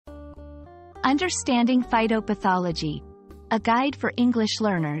Understanding Phytopathology, a guide for English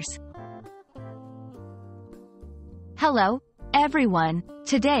learners. Hello, everyone.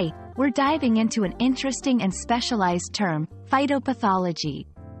 Today, we're diving into an interesting and specialized term, phytopathology.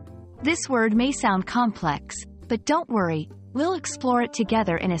 This word may sound complex, but don't worry, we'll explore it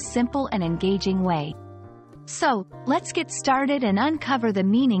together in a simple and engaging way. So, let's get started and uncover the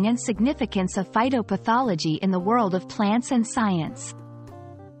meaning and significance of phytopathology in the world of plants and science.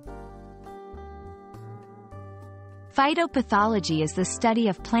 Phytopathology is the study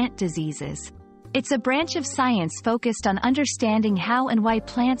of plant diseases. It's a branch of science focused on understanding how and why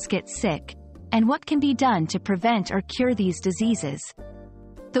plants get sick, and what can be done to prevent or cure these diseases.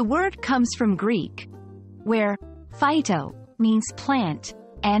 The word comes from Greek, where phyto means plant,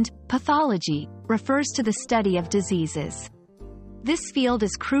 and pathology refers to the study of diseases. This field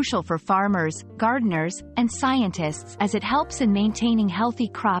is crucial for farmers, gardeners, and scientists as it helps in maintaining healthy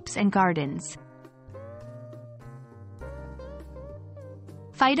crops and gardens.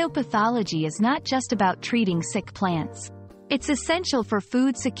 Phytopathology is not just about treating sick plants. It's essential for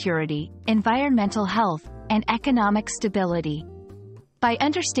food security, environmental health, and economic stability. By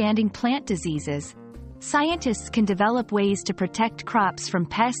understanding plant diseases, scientists can develop ways to protect crops from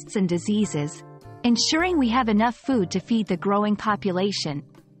pests and diseases, ensuring we have enough food to feed the growing population.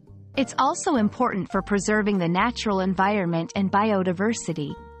 It's also important for preserving the natural environment and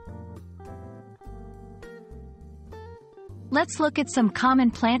biodiversity. Let's look at some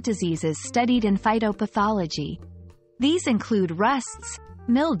common plant diseases studied in phytopathology. These include rusts,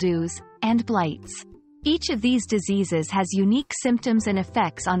 mildews, and blights. Each of these diseases has unique symptoms and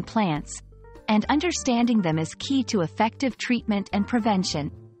effects on plants, and understanding them is key to effective treatment and prevention.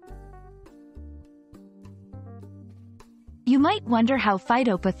 You might wonder how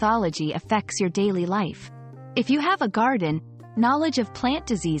phytopathology affects your daily life. If you have a garden, knowledge of plant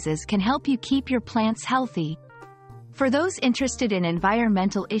diseases can help you keep your plants healthy. For those interested in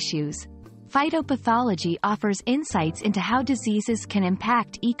environmental issues, phytopathology offers insights into how diseases can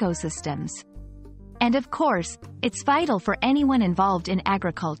impact ecosystems. And of course, it's vital for anyone involved in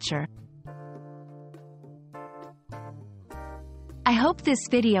agriculture. I hope this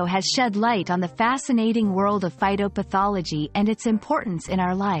video has shed light on the fascinating world of phytopathology and its importance in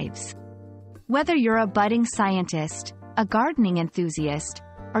our lives. Whether you're a budding scientist, a gardening enthusiast,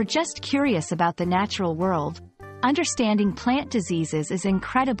 or just curious about the natural world, understanding plant diseases is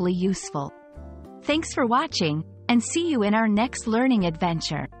incredibly useful. Thanks for watching, and see you in our next learning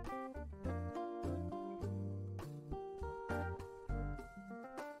adventure.